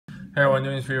Hey everyone,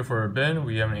 doing this video for a bin.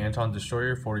 We have an Anton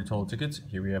Destroyer, 40 total tickets.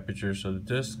 Here we have pictures of the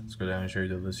disc. Let's go down and show you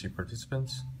the list of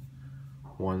participants.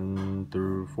 1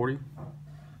 through 40.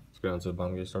 Let's go down to the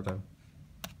bottom, get start time.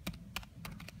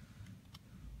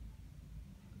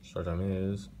 Start time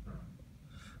is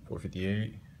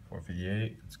 4:58.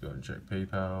 4:58. Let's go and check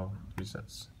PayPal.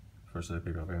 Resets. First of the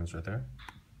PayPal payments right there.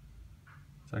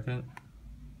 Second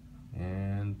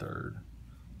and third.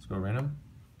 Let's go random.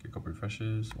 Get a couple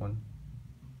refreshes. 1,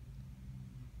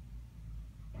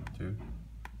 2.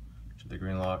 Check the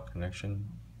green lock connection.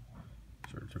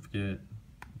 Certificate.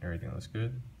 Everything looks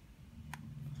good.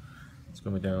 It's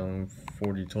going to be down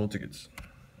 40 total tickets.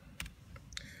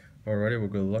 Alrighty, we'll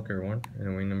go to luck, everyone. And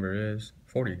the winning number is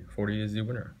 40. 40 is the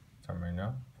winner. Time right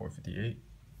now, 4:58.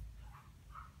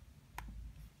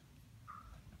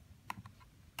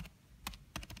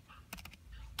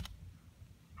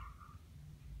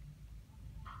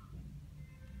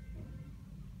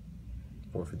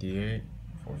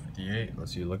 $4.58.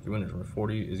 Let's see, lucky winners. Number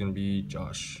 40 is going to be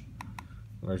Josh.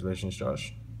 Congratulations,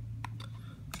 Josh.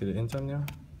 See the end time now?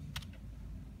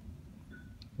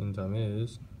 End time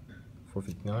is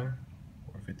 4:59.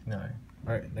 4:59.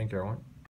 Alright, thank you, everyone.